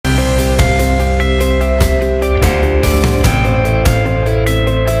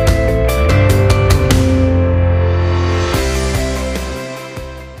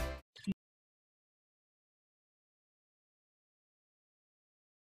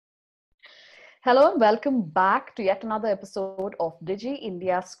Hello and welcome back to yet another episode of Digi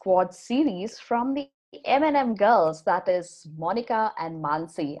India Squad series from the M&M girls, that is Monica and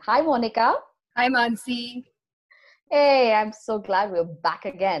Mansi. Hi, Monica. Hi, Mansi. Hey, I'm so glad we're back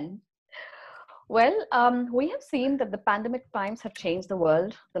again. We have seen that the pandemic times have changed the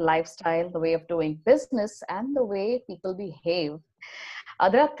world, the lifestyle, the way of doing business, and the way people behave.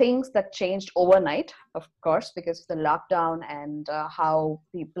 There are things that changed overnight, of course, because of the lockdown and how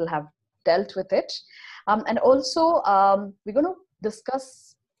people have dealt with it. And also, we're going to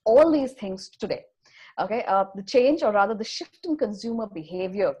discuss all these things today. Okay, the change, or rather the shift in consumer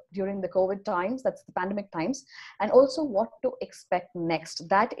behavior during the COVID times, that's the pandemic times, and also what to expect next.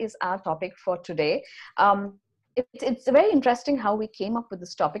 That is our topic for today. It's very interesting how we came up with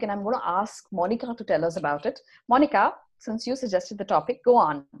this topic, and I'm going to ask Monica to tell us about it. Monica, since you suggested the topic, go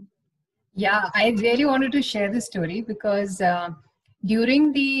on. Yeah, I really wanted to share this story because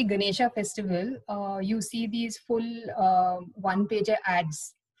during the Ganesha festival, you see these full one-pager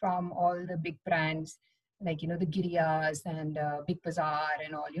ads from all the big brands, like, the Girias and Big Bazaar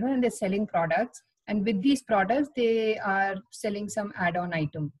and all, and they're selling products. And with these products, they are selling some add-on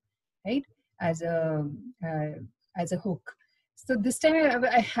item, right, as a uh, as a hook. So this time,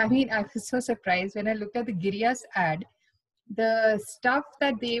 I mean, I was so surprised when I looked at the Giria's ad. The stuff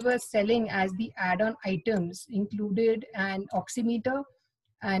that they were selling as the add-on items included an oximeter,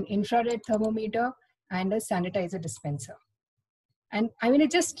 an infrared thermometer, and a sanitizer dispenser. And I mean,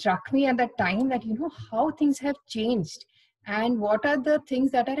 it just struck me at that time that, how things have changed and what are the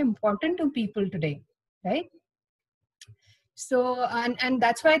things that are important to people today, right? So, and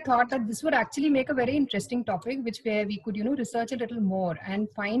that's why I thought that this would actually make a very interesting topic, which where we could, research a little more and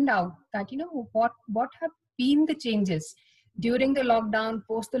find out that, what have been the changes during the lockdown,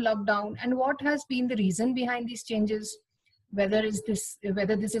 post the lockdown, and what has been the reason behind these changes. Whether this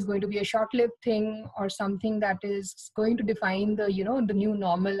is going to be a short-lived thing or something that is going to define the, the new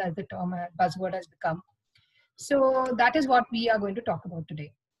normal, as the term buzzword has become. So that is what we are going to talk about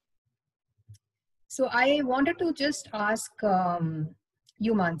today. So I wanted to just ask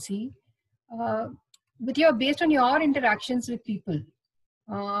you, Mansi, uh, based on your interactions with people,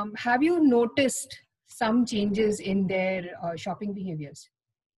 have you noticed some changes in their shopping behaviors?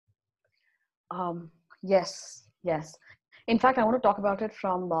 Yes. In fact, I want to talk about it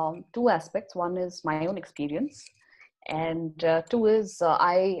from two aspects. One is my own experience, and two is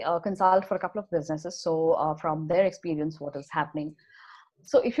I consult for a couple of businesses. So, from their experience, what is happening.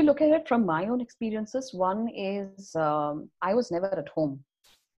 So, if you look at it from my own experiences, one is I was never at home,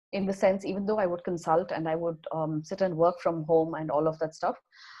 in the sense, even though I would consult and I would sit and work from home and all of that stuff,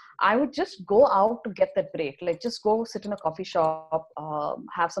 I would just go out to get that break, like just go sit in a coffee shop,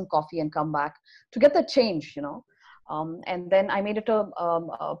 have some coffee and come back to get that change. And then I made it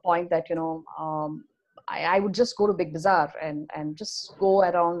a point that, I would just go to Big Bazaar and just go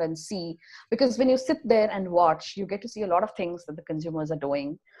around and see, because when you sit there and watch, you get to see a lot of things that the consumers are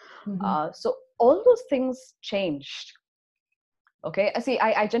doing. Mm-hmm. So all those things changed. Okay, see,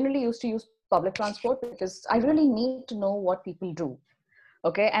 I generally used to use public transport because I really need to know what people do.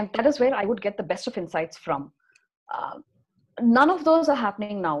 Okay, and that is where I would get the best of insights from. uh, None of those are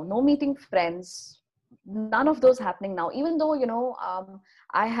happening now. No meeting friends, none of those happening now, even though,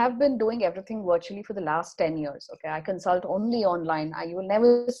 I have been doing everything virtually for the last 10 years. Okay, I consult only online. You will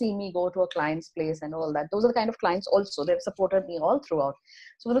never see me go to a client's place and all that. Those are the kind of clients also, they've supported me all throughout.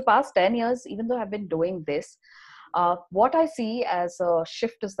 So for the past 10 years, even though I've been doing this, what I see as a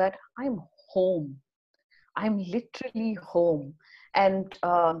shift is that I'm home. I'm literally home. And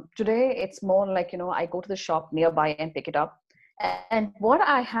today it's more like, I go to the shop nearby and pick it up. And what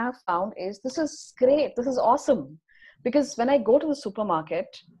I have found is this is great. This is awesome. Because when I go to the supermarket,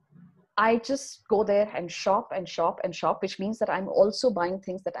 I just go there and shop and shop and shop, which means that I'm also buying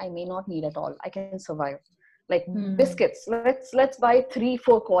things that I may not need at all. I can survive. Like Hmm. biscuits. Let's buy 3,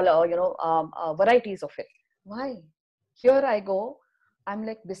 4 color, varieties of it. Why? Here I go. I'm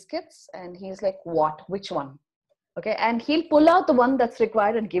like biscuits, and he's like, what? Which one? Okay, and he'll pull out the one that's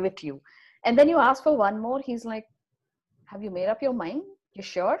required and give it to you. And then you ask for one more. He's like, have you made up your mind? You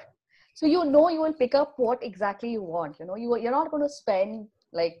sure? So you will pick up what exactly you want. You're not going to spend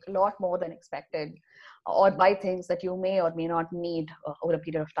like a lot more than expected, or buy things that you may or may not need over a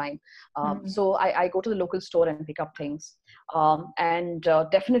period of time. Hmm. So I go to the local store and pick up things. And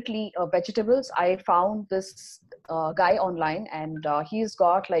definitely vegetables. I found this guy online, and he's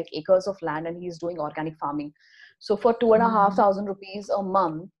got like acres of land, and he's doing organic farming. So for two and a half Hmm. thousand rupees a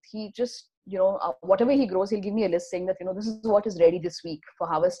month, he just, whatever he grows, he'll give me a list saying that, this is what is ready this week for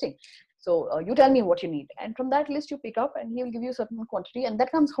harvesting. So you tell me what you need, and from that list you pick up, and he will give you a certain quantity, and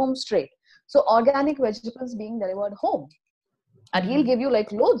that comes home straight. So organic vegetables being delivered home, and he'll give you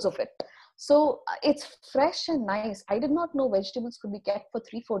like loads of it. So it's fresh and nice. I did not know vegetables could be kept for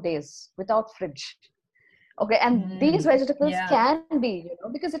 3-4 days without fridge. Okay, and these vegetables Yeah. can be,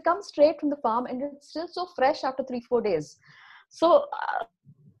 because it comes straight from the farm and it's still so fresh after 3-4 days. So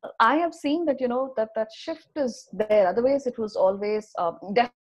I have seen that, that shift is there. Otherwise, it was always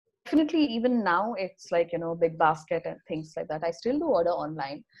definitely, even now, it's like, big basket and things like that. I still do order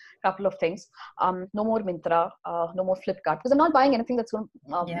online, couple of things. No more Myntra, no more Flipkart, because I'm not buying anything that's going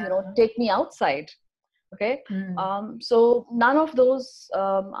to, take me outside. Okay. So none of those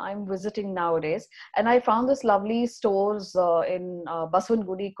I'm visiting nowadays. And I found this lovely stores in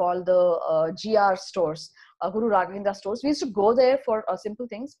Baswangudi called the GR stores, Guru Raghavendra stores. We used to go there for simple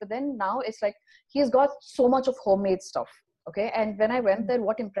things, but then now it's like he has got so much of homemade stuff. Okay. And when I went there,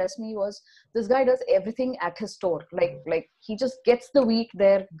 what impressed me was this guy does everything at his store. Like he just gets the wheat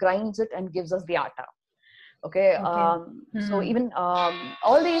there, grinds it, and gives us the atta. Okay. So even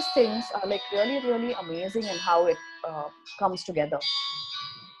all these things are like really, really amazing, and how it comes together.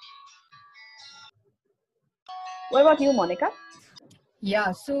 What about you, Monica?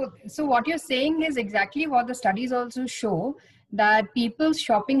 Yeah, so what you're saying is exactly what the studies also show, that people's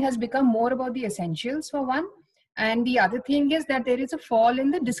shopping has become more about the essentials for one, and the other thing is that there is a fall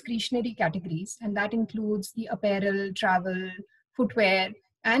in the discretionary categories, and that includes the apparel, travel, footwear,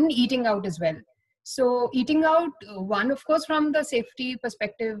 and eating out as well. So eating out, one, of course, from the safety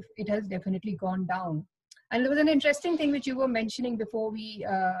perspective, it has definitely gone down. And there was an interesting thing which you were mentioning before we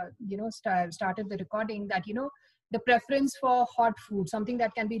started the recording, that the preference for hot food, something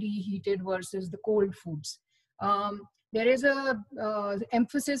that can be reheated versus the cold foods. There is a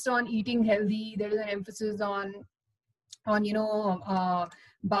emphasis on eating healthy. There is an emphasis on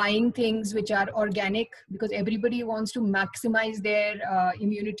buying things which are organic, because everybody wants to maximize their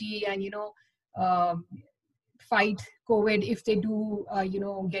immunity and fight COVID if they do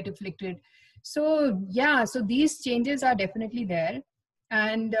get afflicted. So yeah, so these changes are definitely there.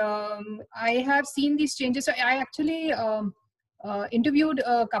 And I have seen these changes. So I actually interviewed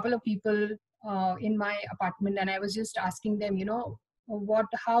a couple of people in my apartment, and I was just asking them,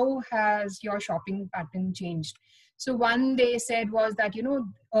 how has your shopping pattern changed? So one they said was that,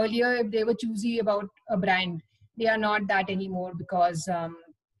 earlier if they were choosy about a brand, they are not that anymore, because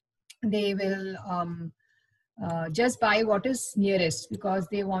they will just buy what is nearest, because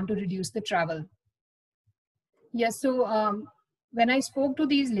they want to reduce the travel. Yes. So when I spoke to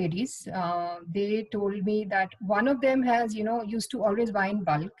these ladies, they told me that one of them has, used to always buy in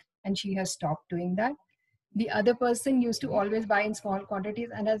bulk, and she has stopped doing that. The other person used to always buy in small quantities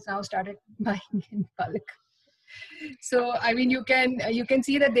and has now started buying in bulk. So I mean, you can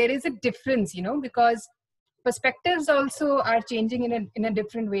see that there is a difference, because perspectives also are changing in a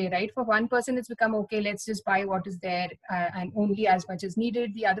different way, right? For one person, it's become, okay, let's just buy what is there and only as much as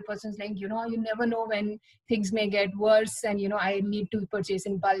needed. The other person's like, you never know when things may get worse, and I need to purchase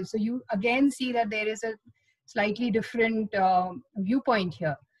in bulk. So you again see that there is a slightly different viewpoint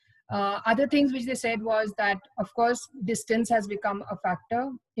here. Other things which they said was that, of course, distance has become a factor.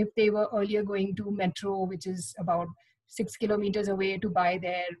 If they were earlier going to metro, which is about 6 kilometers away, to buy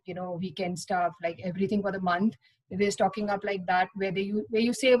their weekend stuff, like everything for the month, they're stocking up like that, where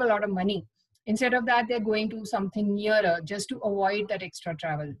you save a lot of money. Instead of that, they're going to something nearer just to avoid that extra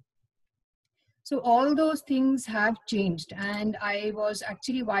travel. So all those things have changed. And I was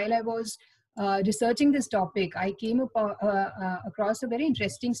actually, while I was researching this topic, I came across a very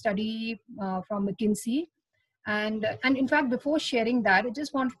interesting study from McKinsey. And in fact, before sharing that, I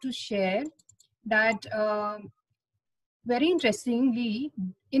just wanted to share that very interestingly,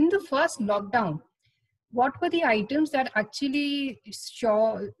 in the first lockdown, what were the items that actually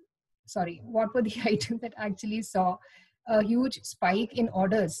saw a huge spike in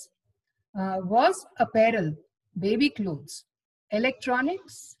orders? Was apparel, baby clothes,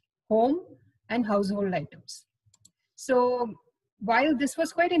 electronics, home, and household items. So while this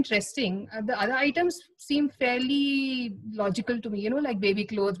was quite interesting, the other items seem fairly logical to me, like baby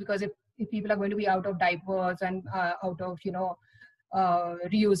clothes, because if people are going to be out of diapers and out of,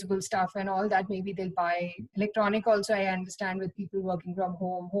 reusable stuff and all that, maybe they'll buy. Electronic also, I understand, with people working from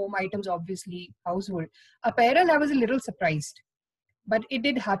home items, obviously, household. Apparel, I was a little surprised, but it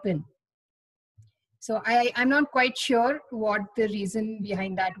did happen. So I'm not quite sure what the reason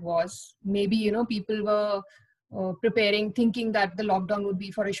behind that was. Maybe, people were preparing, thinking that the lockdown would be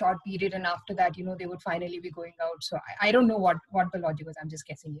for a short period, and after that, they would finally be going out. So I don't know what the logic was. I'm just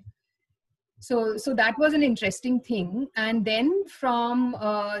guessing here. So that was an interesting thing. And then from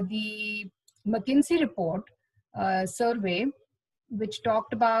the McKinsey report survey, which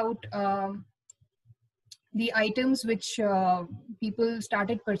talked about the items which people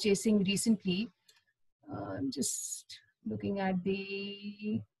started purchasing recently. Just looking at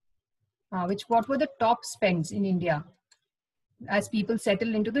the what were the top spends in India as people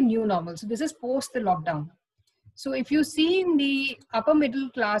settle into the new normal. So this is post the lockdown. So if you see in the upper middle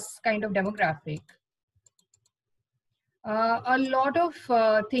class kind of demographic, a lot of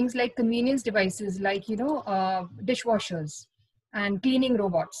things like convenience devices, like dishwashers and cleaning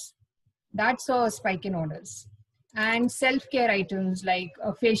robots, that saw a spike in orders. And self-care items like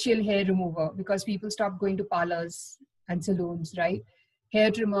a facial hair remover, because people stopped going to parlors and salons, right?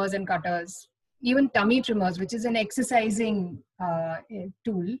 Hair trimmers and cutters, even tummy trimmers, which is an exercising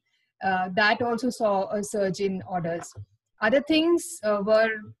tool, that also saw a surge in orders. Other things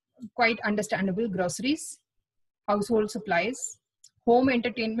were quite understandable: groceries, household supplies, home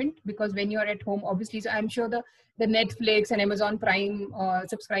entertainment, because when you're at home, obviously, so I'm sure the Netflix and Amazon Prime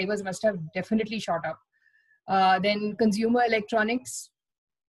subscribers must have definitely shot up. Then consumer electronics,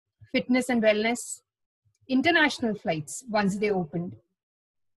 fitness and wellness, international flights once they opened,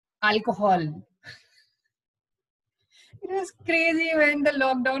 alcohol. It was crazy when the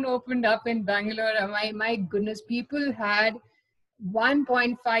lockdown opened up in Bangalore. My goodness, people had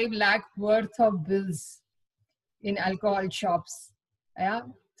 1.5 lakh worth of bills in alcohol shops. Yeah.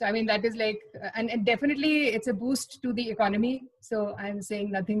 So, I mean, that is like, and definitely it's a boost to the economy. So I'm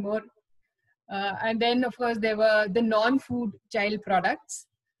saying nothing more. And then, of course, there were the non-food child products,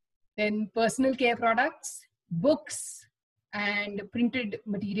 then personal care products, books, and printed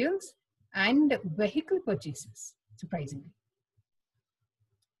materials, and vehicle purchases, surprisingly.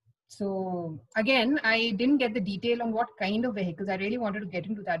 So again, I didn't get the detail on what kind of vehicles. I really wanted to get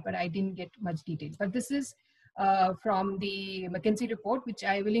into that, but I didn't get much detail. But this is from the McKinsey report, which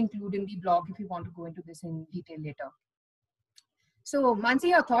I will include in the blog if you want to go into this in detail later. So Mansi,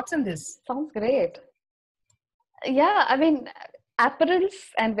 your thoughts on this? Sounds great. Yeah, I mean, apparels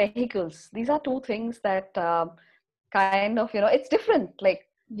and vehicles, these are two things that kind of, it's different. Like,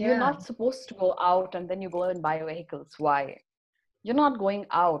 you're not supposed to go out and then you go and buy vehicles. Why? You're not going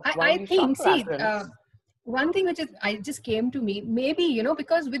out. Why do you shop for apparels? One thing which I just came to me, maybe,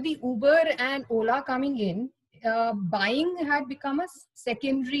 because with the Uber and Ola coming in, buying had become a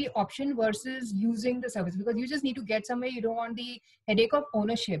secondary option versus using the service, because you just need to get somewhere. You don't want the headache of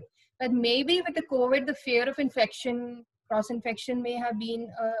ownership. But maybe with the COVID, the fear of infection, cross-infection may have been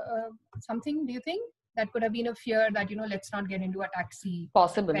something, do you think? That could have been a fear that, let's not get into a taxi.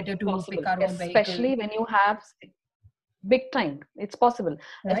 Possible. Better to possible. pick our own vehicle. Especially when you have big time. It's possible.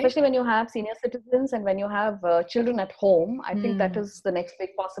 Right? Especially when you have senior citizens and when you have children at home. I think that is the next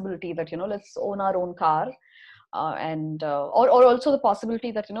big possibility that, let's own our own car. Or also the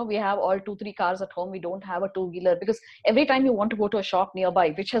possibility that we have all 2-3 cars at home. We don't have a two-wheeler, because every time you want to go to a shop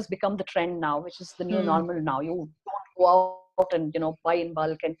nearby, which has become the trend now, which is the new normal now, you don't go out and buy in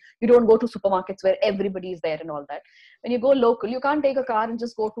bulk, and you don't go to supermarkets where everybody is there and all that. When you go local, you can't take a car and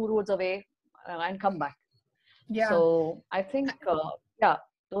just go 2 roads away and come back. Yeah. So I think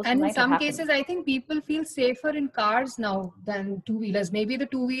those and in some happen. cases, I think people feel safer in cars now than two-wheelers. Maybe the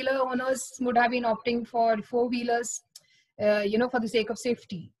two-wheeler owners would have been opting for four-wheelers, for the sake of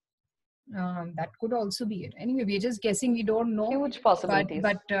safety. That could also be it. Anyway, we're just guessing. We don't know. Huge possibilities.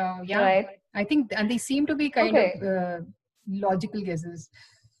 But yeah, right. I think, and they seem to be kind of logical guesses.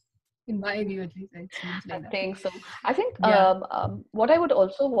 In my view, at least, it seems like I that. think so. I think what I would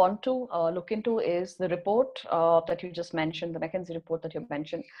also want to look into is the report that you just mentioned, the McKinsey report that you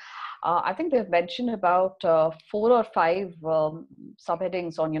mentioned. I think they've mentioned about 4 or 5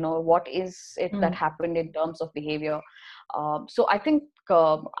 subheadings on, what is it that happened in terms of behavior. So I think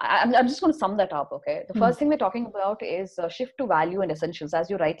I'm just going to sum that up. Okay. The first thing we're talking about is a shift to value and essentials.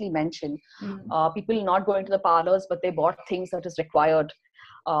 As you rightly mentioned, people not going to the parlors, but they bought things that is required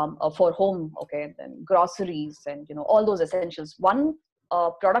for home. Okay. Then groceries and, all those essentials. One,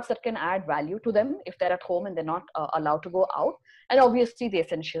 products that can add value to them if they're at home and they're not allowed to go out, and obviously the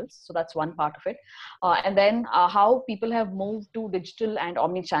essentials. So that's one part of it. And then how people have moved to digital and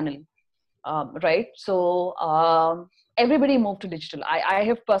omni-channel, right? So everybody moved to digital. I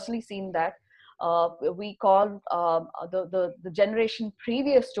have personally seen that. We call the generation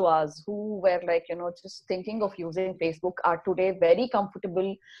previous to us, who were like, just thinking of using Facebook, are today very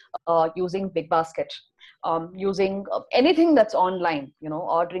comfortable using Big Basket, using anything that's online,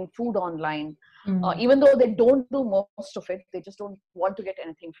 ordering food online, even though they don't do most of it. They just don't want to get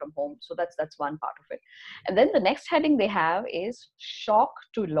anything from home. So that's one part of it. And then the next heading they have is shock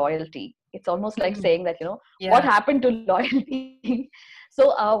to loyalty. It's almost like Mm. saying that, what Yeah. happened to loyalty? So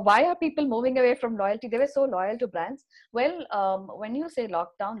why are people moving away from loyalty? They were so loyal to brands. Well, when you say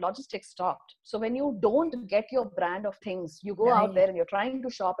lockdown, logistics stopped. So when you don't get your brand of things, you go out Right. there and you're trying to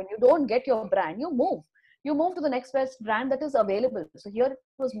shop and you don't get your brand, you move. You move to the next best brand that is available. So here it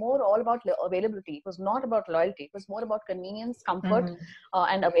was more all about availability. It was not about loyalty. It was more about convenience, comfort, Mm.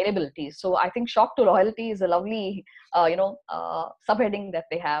 and availability. So I think shock to loyalty is a lovely, subheading that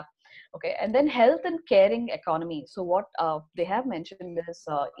they have. Okay, and then health and caring economy. So what they have mentioned is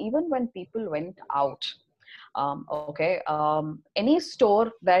even when people went out, any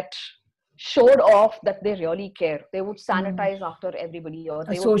store that showed off that they really care, they would Mm. sanitize after everybody, or A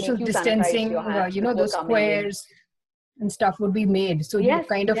they would social make you sanitize your distancing, hands before those coming in. squares and stuff would be made. So you Yes,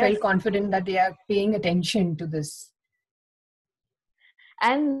 kind of yes. felt confident that they are paying attention to this.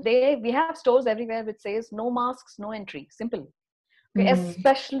 And we have stores everywhere which says no masks, no entry. Simple. Okay, Mm.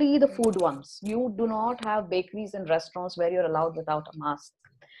 especially the food ones. You do not have bakeries and restaurants where you're allowed without a mask.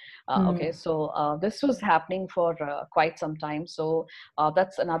 Okay, Mm. so this was happening for quite some time. So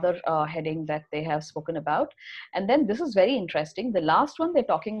that's another heading that they have spoken about. And then this is very interesting. The last one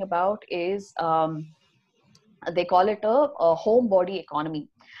they're talking about is they call it a home body economy.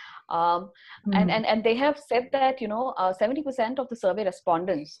 Um, Mm. and they have said that 70% of the survey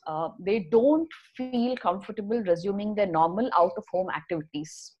respondents, they don't feel comfortable resuming their normal out of home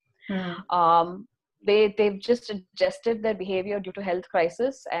activities. Mm. um, they've just adjusted their behavior due to health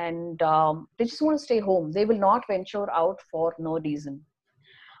crisis, and they just want to stay home. They will not venture out for no reason.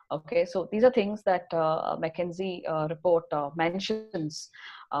 Okay, so these are things that McKinsey report mentions,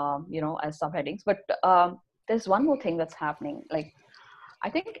 as subheadings. But there's one more thing that's happening. Like, I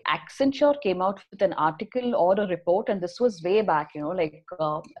think Accenture came out with an article or a report, and this was way back, like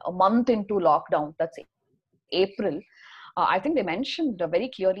a month into lockdown. That's April. I think they mentioned very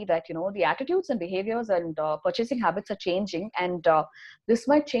clearly that the attitudes and behaviors and purchasing habits are changing, and this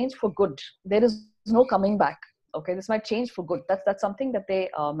might change for good. There is no coming back. Okay, this might change for good. That's something that they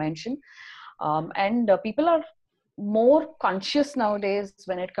mentioned, and people are more conscious nowadays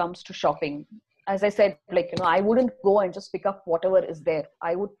when it comes to shopping. As I said, like, I wouldn't go and just pick up whatever is there.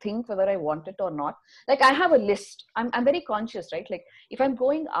 I would think whether I want it or not. Like, I have a list. I'm very conscious, right? Like, if I'm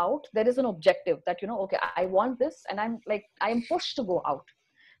going out, there is an objective that, okay, I want this, and I'm pushed to go out.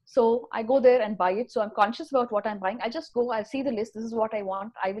 So I go there and buy it. So I'm conscious about what I'm buying. I just go, I see the list. This is what I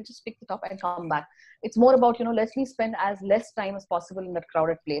want. I will just pick it up and come back. It's more about, let me spend as less time as possible in that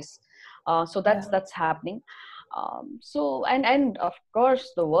crowded place. So Yeah. that's happening. So, and of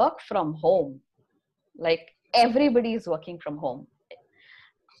course, the work from home, like, everybody is working from home.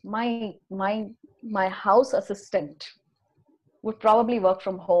 My house assistant would probably work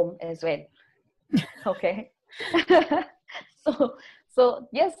from home as well. Okay. so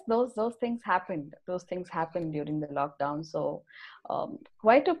yes, those things happened. Those things happened during the lockdown. So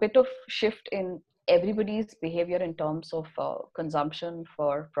quite a bit of shift in everybody's behavior in terms of consumption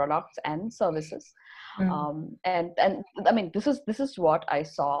for products and services. Mm. And I mean, this is what I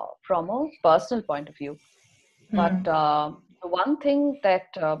saw from a personal point of view. But Mm. the one thing that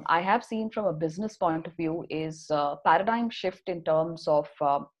I have seen from a business point of view is paradigm shift in terms of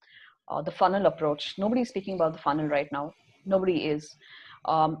the funnel approach. Nobody's speaking about the funnel right now. Nobody is.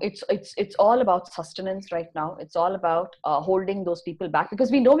 It's all about sustenance right now. It's all about holding those people back,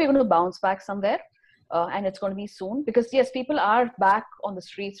 because we know we're going to bounce back somewhere, and it's going to be soon. Because yes, people are back on the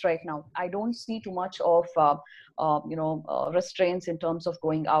streets right now. I don't see too much of restraints in terms of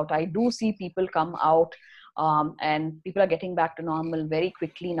going out. I do see people come out. And people are getting back to normal very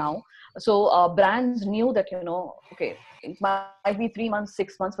quickly now. So brands knew that, okay, it might be 3 months,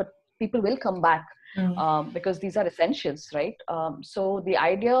 6 months, but people will come back, Mm. because these are essentials, right? So the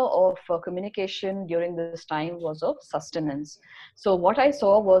idea of communication during this time was of sustenance. So what I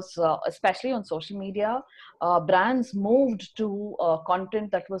saw was, especially on social media, brands moved to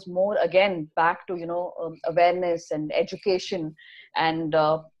content that was more, again, back to awareness and education, and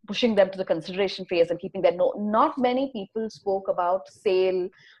pushing them to the consideration phase and keeping them. No, not many people spoke about sale.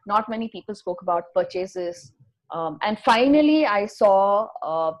 Not many people spoke about purchases. And finally, I saw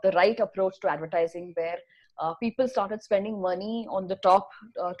the right approach to advertising, where people started spending money on the top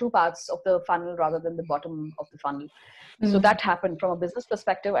two parts of the funnel rather than the bottom of the funnel. So Mm. that happened from a business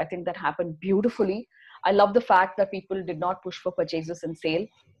perspective. I think that happened beautifully. I love the fact that people did not push for purchases and sale.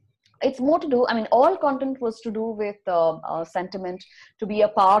 It's more to do, I mean, all content was to do with sentiment, to be a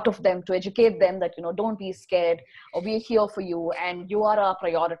part of them, to educate them that, don't be scared, or we're here for you, and you are our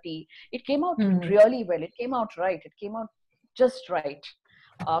priority. It came out Mm. really well. It came out right. It came out just right.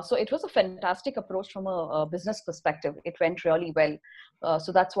 So it was a fantastic approach from a business perspective. It went really well.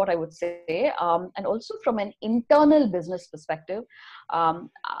 So that's what I would say. And also from an internal business perspective,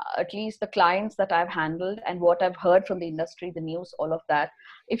 at least the clients that I've handled and what I've heard from the industry, the news, all of that.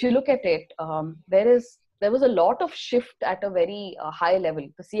 If you look at it, there was a lot of shift at a very high level.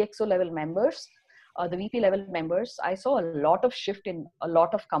 The CXO level members, the VP level members, I saw a lot of shift in a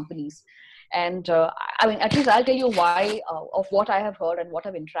lot of companies. And I mean, at least I'll tell you why of what I have heard and what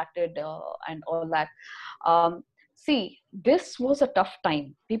I've interacted and all that. Um, See, this was a tough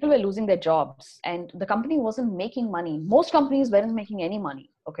time. People were losing their jobs and the company wasn't making money. Most companies weren't making any money,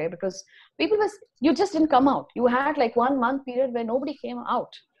 okay? Because people was, you just didn't come out. You had like 1 month period where nobody came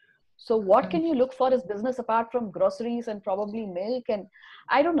out. So what can you look for as business apart from groceries and probably milk? And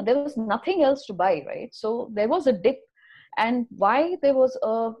I don't know, there was nothing else to buy, right? So there was a dip. And why there was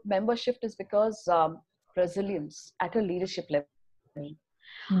a membership is because resilience at a leadership level.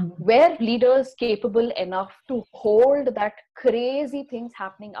 Mm. Were leaders capable enough to hold that crazy things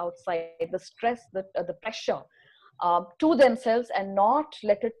happening outside, the stress, the pressure to themselves and not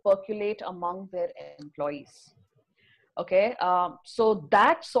let it percolate among their employees? Okay, so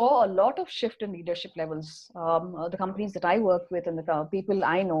that saw a lot of shift in leadership levels. The companies that I work with and the people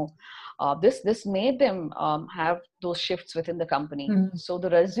I know, this made them have those shifts within the company. Mm. So the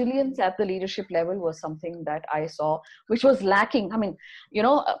resilience at the leadership level was something that I saw, which was lacking. I mean, you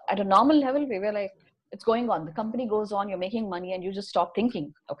know, at a normal level, we were like, it's going on. The company goes on, you're making money, and you just stop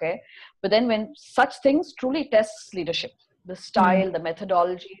thinking. Okay, but then when such things truly tests leadership, the Mm. style, the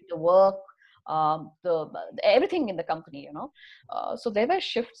methodology, the work, the everything in the company, you know. So there were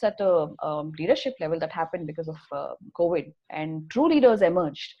shifts at a leadership level that happened because of COVID, and true leaders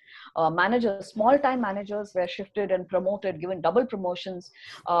emerged. Managers, small time managers were shifted and promoted, given double promotions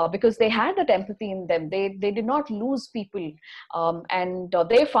because they had that empathy in them. They did not lose people, and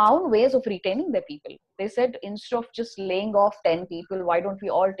they found ways of retaining their people. They said, instead of just laying off 10 people, why don't we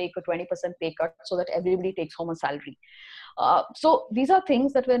all take a 20% pay cut so that everybody takes home a salary? So these are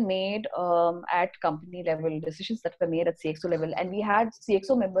things that were made at company level, decisions that were made at CXO level. And we had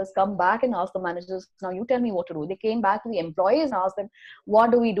CXO members come back and ask the managers, now you tell me what to do. They came back to the employees and asked them,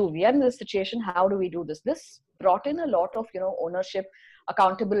 what do we do? We are in this situation. How do we do this? This brought in a lot of, you know, ownership,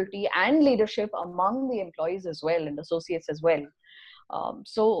 accountability and leadership among the employees as well and associates as well.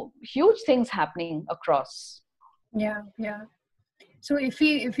 So huge things happening across. Yeah, yeah. So if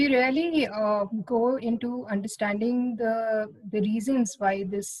we really go into understanding the reasons why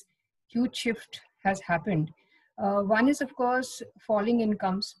this huge shift has happened, one is of course falling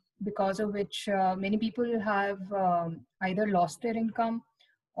incomes, because of which many people have either lost their income,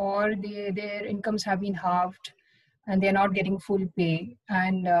 or their incomes have been halved and they're not getting full pay,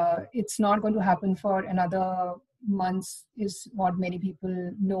 and it's not going to happen for another months, is what many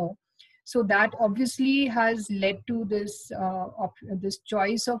people know. So that obviously has led to this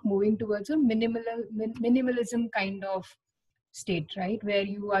choice of moving towards a minimalism kind of state, right, where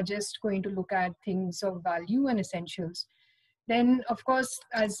you are just going to look at things of value and essentials. Then of course,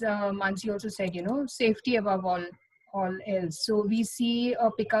 as Mansi also said, you know, safety above all else. So we see a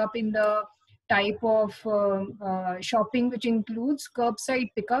pickup in the type of shopping, which includes curbside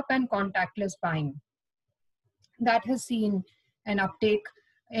pickup and contactless buying. That has seen an uptake.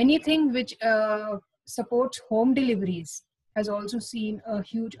 Anything which supports home deliveries has also seen a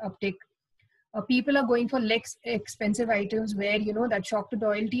huge uptake. People are going for less expensive items, where, you know, that shock to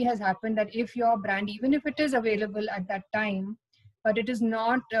loyalty has happened, that if your brand, even if it is available at that time, but it is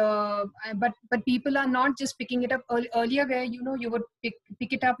not but people are not just picking it up earlier, where, you know, you would pick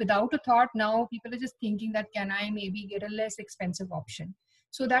it up without a thought. Now people are just thinking that, can I maybe get a less expensive option?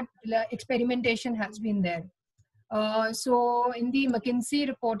 So that experimentation has been there. So in the McKinsey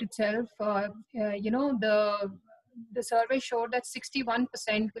report itself, you know, the survey showed that 61%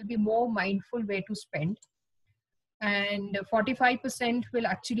 will be more mindful way to spend, and 45% will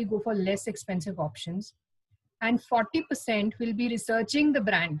actually go for less expensive options, and 40% will be researching the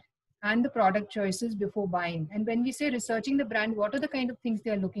brand and the product choices before buying. And when we say researching the brand, what are the kind of things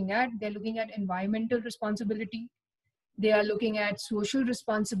they are looking at? They're looking at environmental responsibility, they are looking at social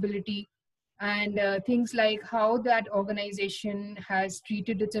responsibility, and things like how that organization has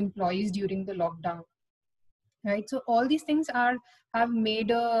treated its employees during the lockdown, right? So all these things have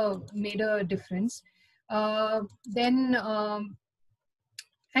made a difference. Then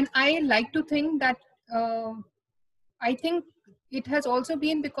and I like to think that I think it has also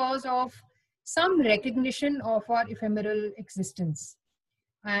been because of some recognition of our ephemeral existence,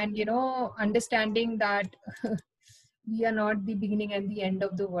 and, you know, understanding that we are not the beginning and the end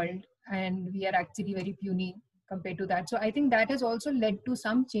of the world, and we are actually very puny compared to that. So I think that has also led to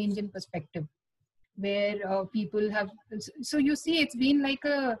some change in perspective, where people have, so you see it's been like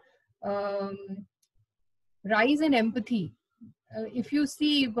a um, rise in empathy. If you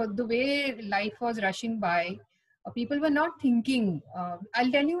see the way life was rushing by, people were not thinking.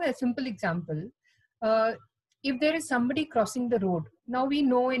 I'll tell you a simple example. Uh, if there is somebody crossing the road, now we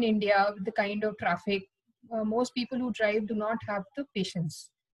know in India, with the kind of traffic, most people who drive do not have the patience,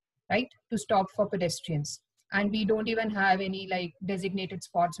 right, to stop for pedestrians. And we don't even have any like designated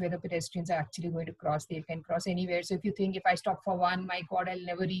spots where the pedestrians are actually going to cross. They can cross anywhere. So if you think, if I stop for one, my God, I'll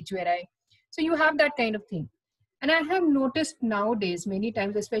never reach where I. So you have that kind of thing. And I have noticed nowadays many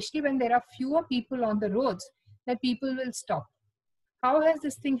times, especially when there are fewer people on the roads, that people will stop. How has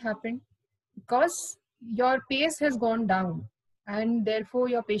this thing happened? Because your pace has gone down and therefore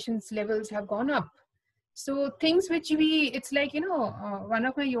your patience levels have gone up. So things which it's like, one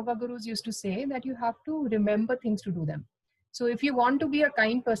of my yoga gurus used to say that you have to remember things to do them. So if you want to be a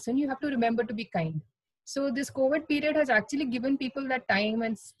kind person, you have to remember to be kind. So this COVID period has actually given people that time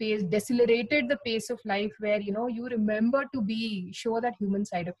and space, decelerated the pace of life, where, you remember to show that human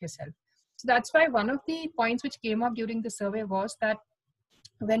side of yourself. So that's why one of the points which came up during the survey was that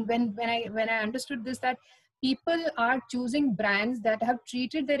when I understood this, that people are choosing brands that have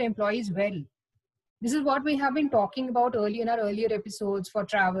treated their employees well. This is what we have been talking about in our earlier episodes for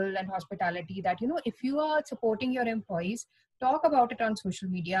travel and hospitality, that, if you are supporting your employees, talk about it on social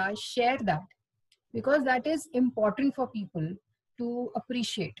media, share that, because that is important for people to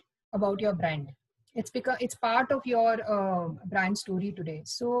appreciate about your brand. It's because it's part of your brand story today.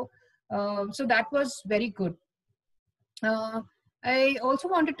 So that was very good. I also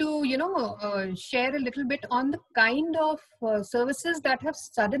wanted to, share a little bit on the kind of services that have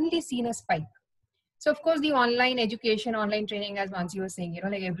suddenly seen a spike. So of course, the online education, online training, as Mansi was saying,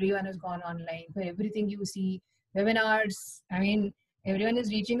 like everyone has gone online. For everything you see, webinars, I mean, everyone is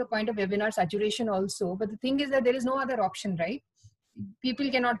reaching a point of webinar saturation also. But the thing is that there is no other option, right?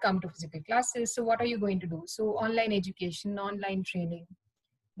 People cannot come to physical classes. So what are you going to do? So online education, online training,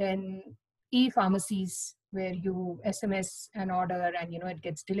 then e-pharmacies, where you SMS an order and, it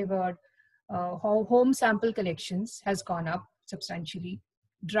gets delivered. Home sample collections has gone up substantially.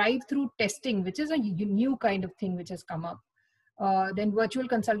 Drive-through testing, which is a new kind of thing which has come up. Then virtual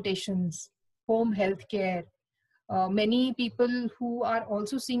consultations, home healthcare. Many people who are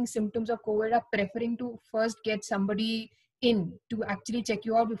also seeing symptoms of COVID are preferring to first get somebody in to actually check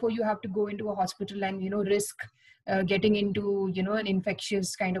you out before you have to go into a hospital and, risk getting into, an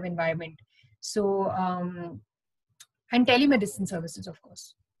infectious kind of environment. So, and telemedicine services, of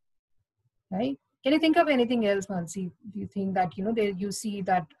course, right? Can you think of anything else, Mansi? Do you think that, you see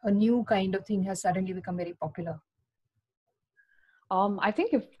that a new kind of thing has suddenly become very popular? I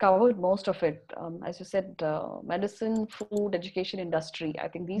think you've covered most of it. As you said, medicine, food, education, industry. I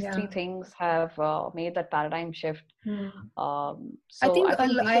think these three things have made that paradigm shift. So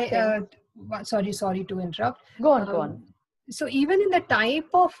sorry to interrupt. Go on. So even in the type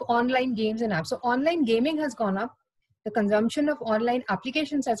of online games and apps, so online gaming has gone up. The consumption of online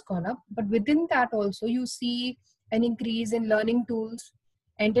applications has gone up, but within that also you see an increase in learning tools,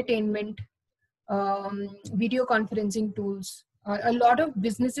 entertainment, video conferencing tools. A lot of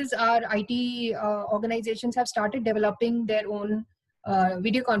businesses, IT organizations have started developing their own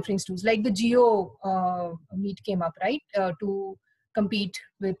video conference tools, like the Geo Meet came up, right, to compete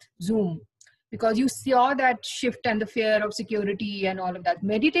with Zoom, because you saw that shift and the fear of security and all of that.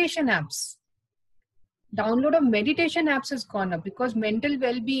 Meditation apps. Download of meditation apps has gone up because mental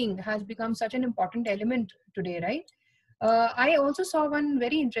well-being has become such an important element today, right? I also saw one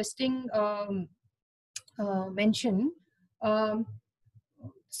very interesting mention.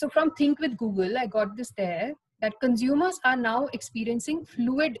 So from Think with Google, I got this there, that consumers are now experiencing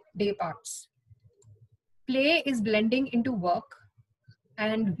fluid day parts. Play is blending into work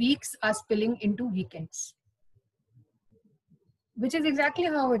and weeks are spilling into weekends. Which is exactly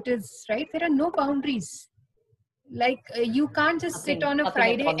how it is, right? There are no boundaries. Like you can't just sit on a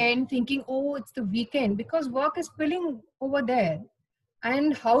Friday end thinking, oh, it's the weekend, because work is spilling over there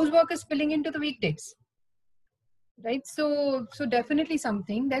and housework is spilling into the weekdays. Right, so definitely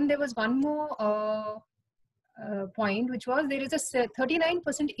something. Then there was one more point, which was there is a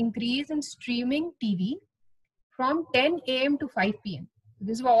 39% increase in streaming TV from 10 a.m. to 5 p.m.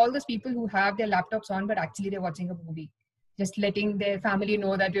 This is for all those people who have their laptops on, but actually they're watching a movie, just letting their family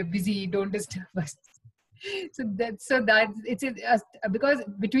know that we're busy, don't disturb us. So that it's because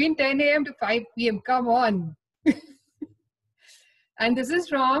between 10 a.m. to 5 p.m. Come on. And this is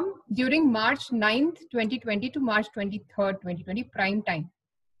from during March 9th, 2020 to March 23rd, 2020, prime time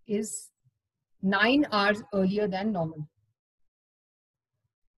is 9 hours earlier than normal.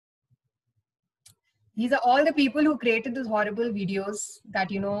 These are all the people who created those horrible videos that,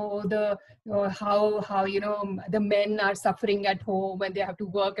 how the men are suffering at home and they have to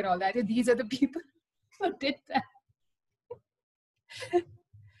work and all that. These are the people who did that.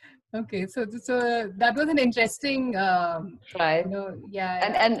 Okay, so that was an interesting, Right. And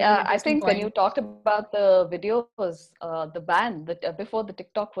I interesting think when point. you talked about the videos, the ban that before the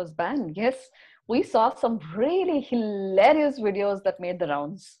TikTok was banned, yes, we saw some really hilarious videos that made the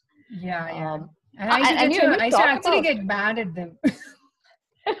rounds. Yeah. And And you I used to talk actually about get mad at them.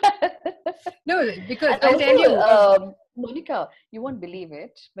 No, because and I'll tell also, you. Monica, you won't believe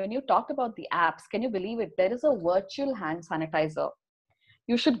it. When you talked about the apps, can you believe it? There is a virtual hand sanitizer.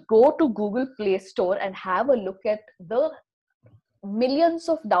 You should go to Google Play Store and have a look at the millions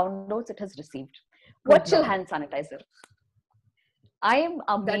of downloads it has received. Good Virtual Lord. hand sanitizer. I am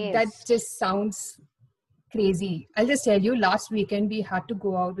That amazed. just sounds crazy. I'll just tell you, last weekend we had to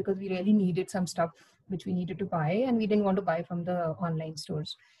go out because we really needed some stuff which we needed to buy, and we didn't want to buy from the online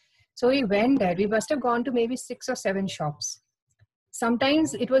stores. So we went there. We must have gone to maybe 6 or 7 shops.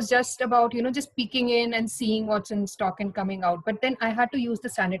 Sometimes it was just about, just peeking in and seeing what's in stock and coming out. But then I had to use the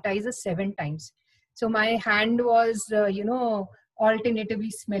sanitizer 7 times. So my hand was,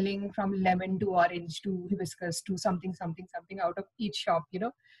 alternatively smelling from lemon to orange to hibiscus to something out of each shop.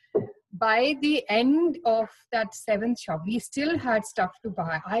 By the end of that 7th shop, we still had stuff to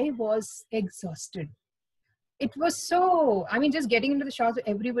buy. I was exhausted. It was so, I mean, just getting into the shops,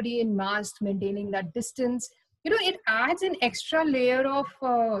 everybody in masks, maintaining that distance, it adds an extra layer of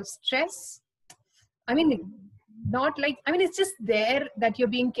stress. I mean, not like, I mean, it's just there that you're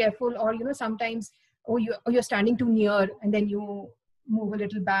being careful, or, sometimes, you're standing too near and then you move a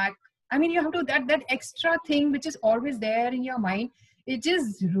little back. I mean, you have to, that extra thing, which is always there in your mind, it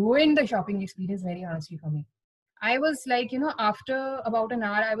just ruined the shopping experience, very honestly, for me. I was like, after about an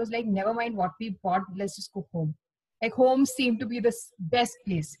hour, I was like, never mind what we bought, let's just go home. Like, home seemed to be the best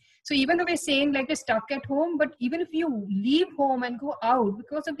place. So even though we're saying like we're stuck at home, but even if you leave home and go out,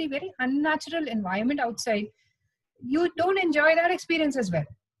 because of the very unnatural environment outside, you don't enjoy that experience as well.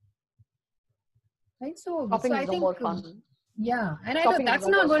 Right? So Shopping I is no think, more fun. yeah. And I know Shopping is that's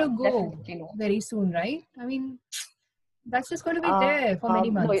no not more going to fun. go Definitely no. very soon, right? I mean, that's just going to be there for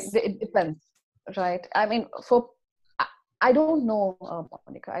many No, months. it depends, right? I mean, I, I don't know,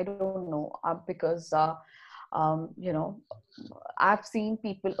 Monica. I don't know because you know, I've seen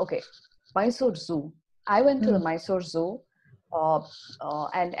people. Okay, Mysore Zoo. I went to the Hmm. Mysore Zoo, uh,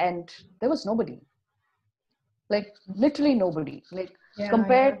 and there was nobody. Like literally nobody. Like Yeah.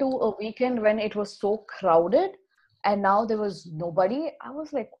 compared to a weekend when it was so crowded, and now there was nobody. I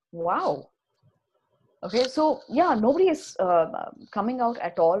was like, wow. Okay, so yeah, nobody is coming out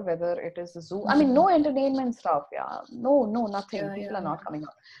at all, whether it is the zoo. I mean, Hmm. no entertainment stuff. Yeah, no, nothing. People are Yeah. not coming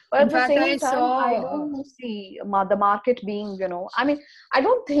out. But In at the fact, I same time, I saw, don't see the market being, I mean, I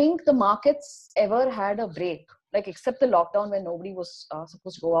don't think the markets ever had a break, like except the lockdown when nobody was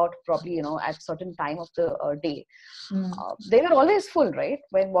supposed to go out, probably, at certain time of the day. They were always full, right?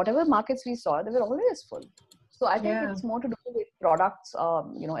 When whatever markets we saw, they were always full. So I think yeah. it's more to do with products,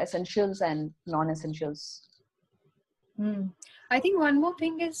 essentials and non-essentials. Hmm. I think one more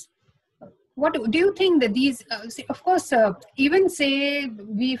thing is, what do you think that these, see, of course, even say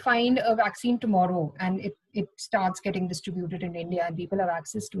we find a vaccine tomorrow and it starts getting distributed in India and people have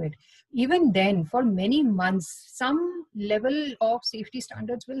access to it. Even then, for many months, some level of safety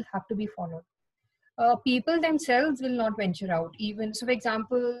standards will have to be followed. People themselves will not venture out. Even so, for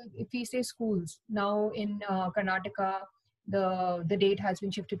example, if we say schools now in Karnataka, the date has been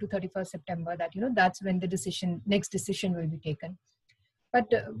shifted to 31st September. That that's when the next decision will be taken.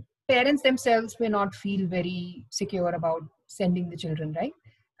 But parents themselves may not feel very secure about sending the children, right?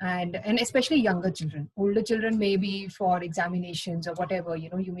 And especially younger children. Older children, maybe for examinations or whatever,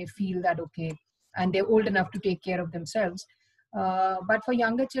 you may feel that okay, and they're old enough to take care of themselves. But for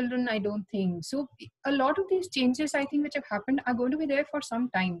younger children, I don't think so. A lot of these changes, I think, which have happened are going to be there for some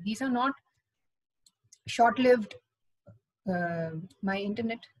time. These are not short-lived. My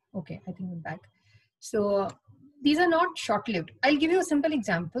internet, okay, I think I'm back. So these are not short-lived. I'll give you a simple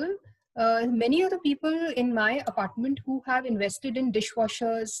example. Many of the people in my apartment who have invested in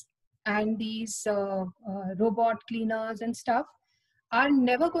dishwashers and these robot cleaners and stuff are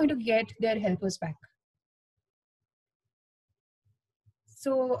never going to get their helpers back.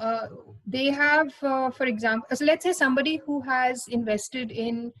 So they have, for example, so let's say somebody who has invested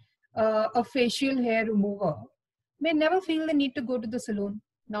in a facial hair remover may never feel the need to go to the salon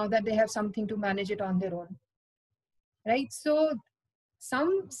now that they have something to manage it on their own, right? So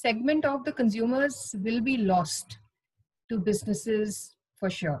some segment of the consumers will be lost to businesses for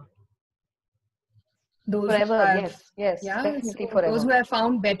sure. Those who Forever, have, yes, yes, yeah, definitely so those forever. who have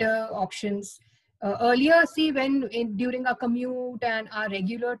found better options. Earlier, see, during a commute and a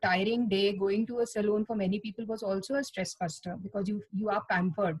regular tiring day, going to a salon for many people was also a stress buster because you are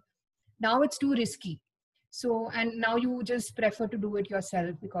pampered. Now it's too risky. So, and now you just prefer to do it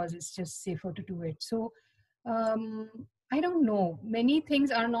yourself because it's just safer to do it. So, um, I don't know. Many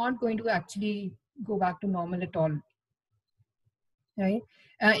things are not going to actually go back to normal at all, right?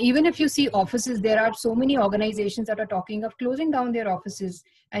 Even if you see offices, there are so many organizations that are talking of closing down their offices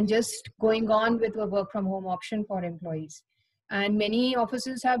and just going on with a work from home option for employees. And many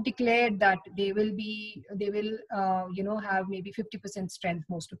offices have declared that they will have maybe 50% strength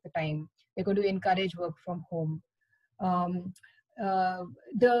most of the time. They're going to encourage work from home. Um,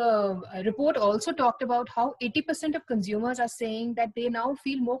 the report also talked about how 80% of consumers are saying that they now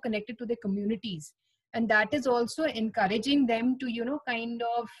feel more connected to their communities, and that is also encouraging them to kind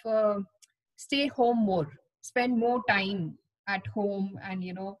of stay home more, spend more time at home, and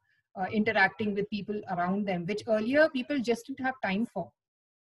interacting with people around them, which earlier people just didn't have time for.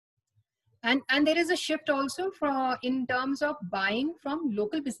 And there is a shift also in terms of buying from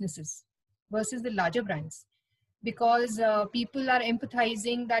local businesses versus the larger brands, because people are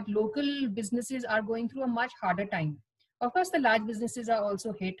empathizing that local businesses are going through a much harder time. Of course, the large businesses are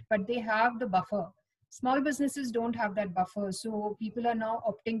also hit, but they have the buffer. Small businesses don't have that buffer, so people are now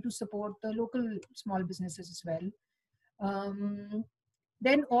opting to support the local small businesses as well.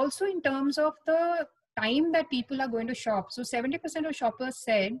 Then also in terms of the time that people are going to shop, so 70% of shoppers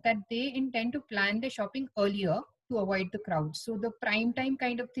said that they intend to plan their shopping earlier to avoid the crowds. So the prime time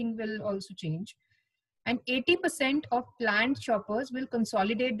kind of thing will also change. And 80% of planned shoppers will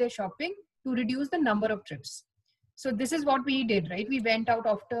consolidate their shopping to reduce the number of trips. So this is what we did, right? We went out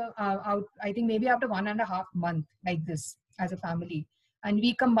I think maybe after 1.5 months like this as a family. And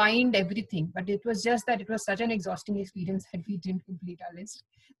we combined everything, but it was just that it was such an exhausting experience that we didn't complete our list.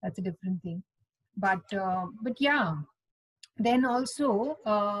 That's a different thing. But yeah, then also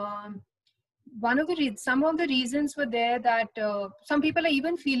some of the reasons were there that some people are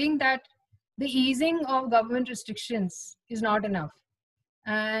even feeling that the easing of government restrictions is not enough,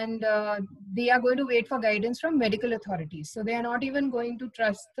 and they are going to wait for guidance from medical authorities. So they are not even going to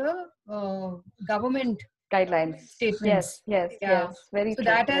trust the government Guidelines. statements. Yes, Yeah. very So true.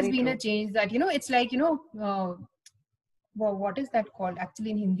 that has Very been true. a change that, it's like, what is that called?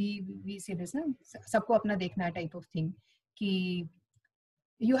 Actually, in Hindi, we say this, na? Sabko apna dekhna type of thing. Ki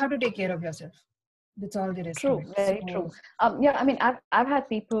you have to take care of yourself. That's all there is to True, it. very true. So, Yeah, I mean, I've had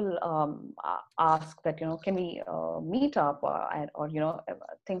people ask that, can we meet up or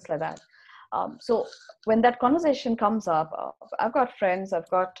things like that. So when that conversation comes up, I've got friends, I've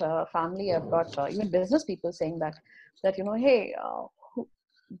got family, I've got even business people saying that hey,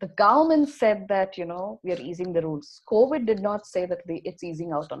 the government said that we are easing the rules. COVID did not say that it's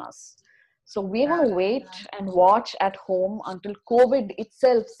easing out on us. So we're going to wait and watch at home until COVID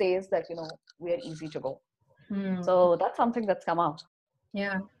itself says that we are easy to go. So that's something that's come out.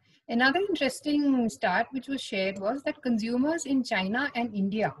 yeah. Another interesting stat which was shared was that consumers in China and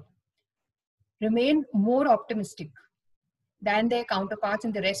India remain more optimistic than their counterparts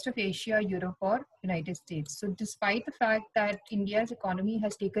in the rest of Asia, Europe, or United States. So despite the fact that India's economy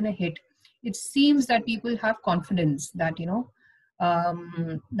has taken a hit, it seems that people have confidence that,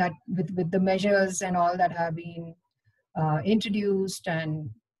 that with the measures and all that have been introduced, and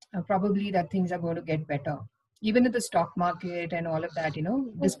probably that things are going to get better. Even in the stock market and all of that,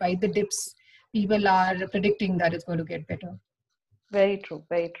 despite the dips, people are predicting that it's going to get better. Very true,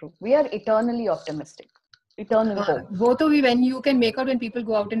 very true. We are eternally optimistic, eternal hope. Both of you, when you can make out when people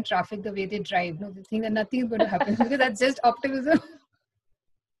go out in traffic, the way they drive, they think that nothing is going to happen because that's just optimism.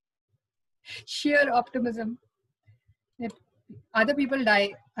 Sheer optimism. If other people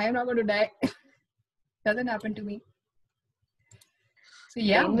die, I am not going to die. Doesn't happen to me. So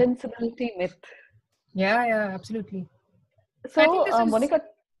yeah. The invincibility myth. Yeah, absolutely. So I think this is, Monica,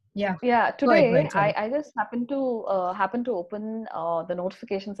 yeah. today Go ahead, sorry. I just happened to open the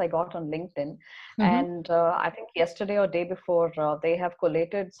notifications I got on LinkedIn, and I think yesterday or day before they have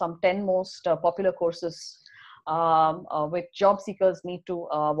collated some 10 most popular courses which job seekers need to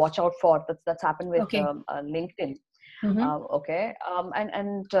watch out for. That's happened with LinkedIn. Okay,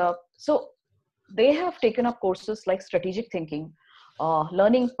 so they have taken up courses like strategic thinking,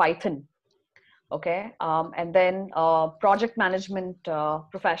 learning Python. Okay, and then project management,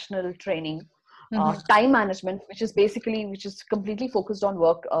 professional training, time management, which is completely focused on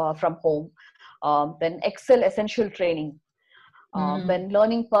work from home, then Excel essential training, when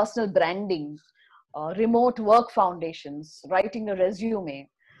learning personal branding, remote work foundations, writing a resume.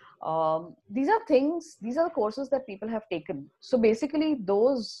 These are things, these are the courses that people have taken. So basically,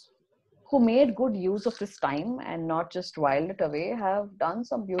 those who made good use of this time and not just whiled it away have done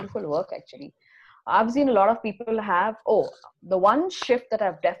some beautiful work actually. I've seen a lot of people have, the one shift that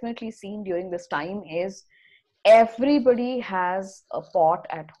I've definitely seen during this time is everybody has a pot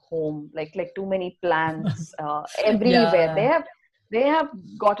at home, like too many plants everywhere. Yeah. They have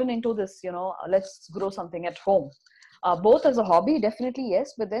gotten into this, let's grow something at home, both as a hobby, definitely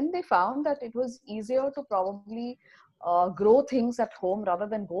yes, but then they found that it was easier to probably grow things at home rather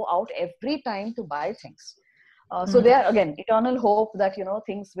than go out every time to buy things. So there again, eternal hope that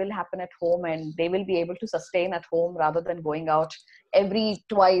things will happen at home and they will be able to sustain at home rather than going out every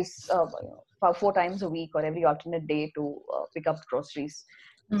twice, 4 times a week or every alternate day to pick up groceries.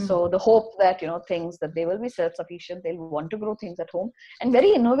 So the hope that things that they will be self-sufficient, they'll want to grow things at home, and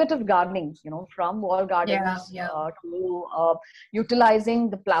very innovative gardening, from wall Yeah, gardens yeah. to utilizing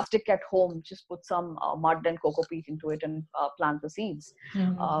the plastic at home. Just put some mud and cocoa peat into it and plant the seeds.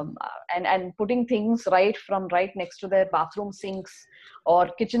 And putting things right next to their bathroom sinks or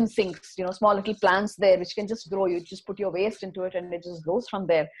kitchen sinks, small little plants there which can just grow. You just put your waste into it and it just grows from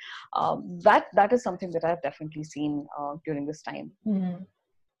there. That is something that I've definitely seen during this time.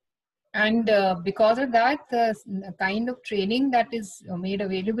 And because of that, the kind of training that is made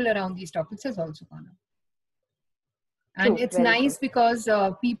available around these topics has also gone up. And True, it's very nice true. because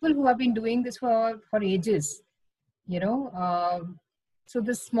people who have been doing this for ages, so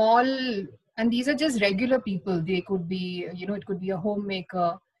the small, and these are just regular people. They could be, it could be a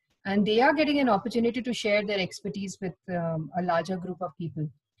homemaker, and they are getting an opportunity to share their expertise with a larger group of people,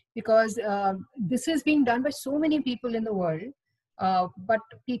 because this is being done by so many people in the world, but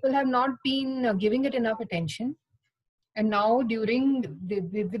people have not been giving it enough attention. And now during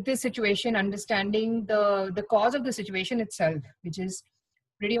with this situation, understanding the cause of the situation itself, which is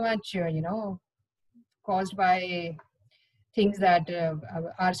pretty much caused by things that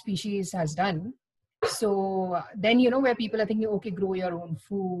our species has done. So then where people are thinking, okay, grow your own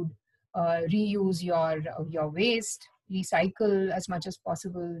food, reuse your waste, recycle as much as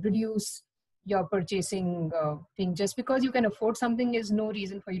possible, reduce your purchasing thing. Just because you can afford something is no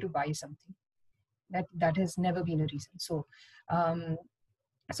reason for you to buy something. That has never been a reason. So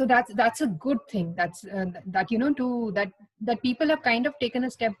so that's a good thing. That's that to that people have kind of taken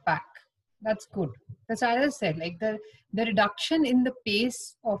a step back. That's good. That's, as I said, like the reduction in the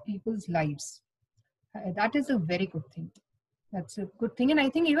pace of people's lives, that is a very good thing. That's a good thing. And I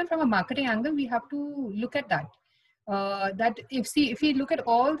think even from a marketing angle, we have to look at that. That if we look at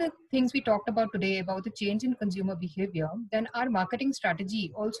all the things we talked about today about the change in consumer behavior, then our marketing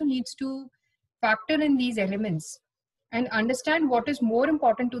strategy also needs to factor in these elements and understand what is more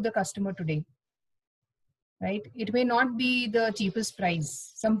important to the customer today. Right? It may not be the cheapest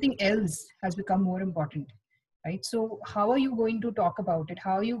price. Something else has become more important. Right? So how are you going to talk about it?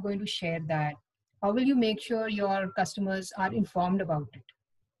 How are you going to share that? How will you make sure your customers are informed about it?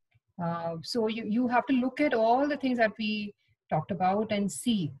 So you have to look at all the things that we talked about and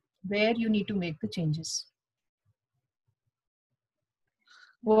see where you need to make the changes.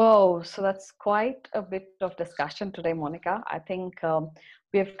 Whoa, so that's quite a bit of discussion today, Monica. I think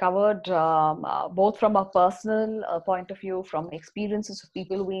we have covered both from a personal point of view, from experiences of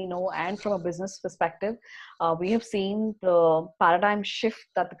people we know, and from a business perspective. We have seen the paradigm shift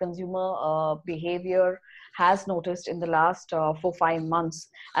that the consumer behavior has noticed in the last 4-5 months,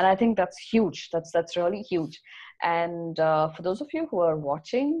 and I think that's huge. That's really huge. And for those of you who are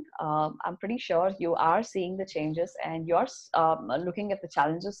watching, I'm pretty sure you are seeing the changes and you're looking at the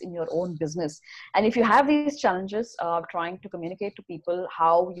challenges in your own business. And if you have these challenges, trying to communicate to people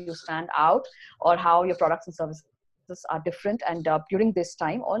how you stand out or how your products and services are different, and during this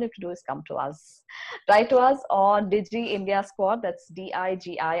time all you have to do is come to us. Write to us on Digi India Squad, that's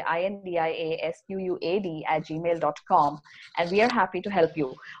DIGIINDIASQUAD @gmail.com, and we are happy to help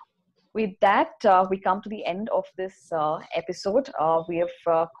you. With that, we come to the end of this episode. We have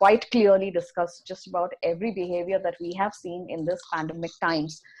quite clearly discussed just about every behavior that we have seen in this pandemic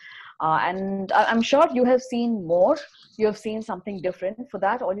times. And I'm sure you have seen more. You have seen something different. For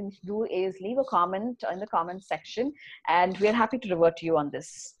that, all you need to do is leave a comment in the comment section, and we're happy to revert to you on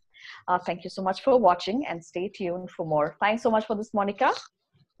this. Thank you so much for watching, and stay tuned for more. Thanks so much for this, Monica.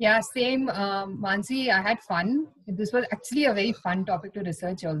 Yeah, same, Mansi. I had fun. This was actually a very fun topic to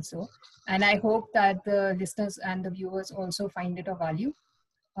research also. And I hope that the listeners and the viewers also find it of value.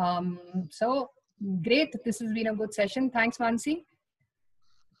 So great. This has been a good session. Thanks, Mansi.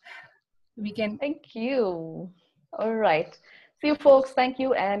 We can. Thank you. All right. See you folks. Thank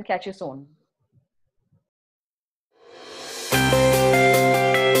you and catch you soon.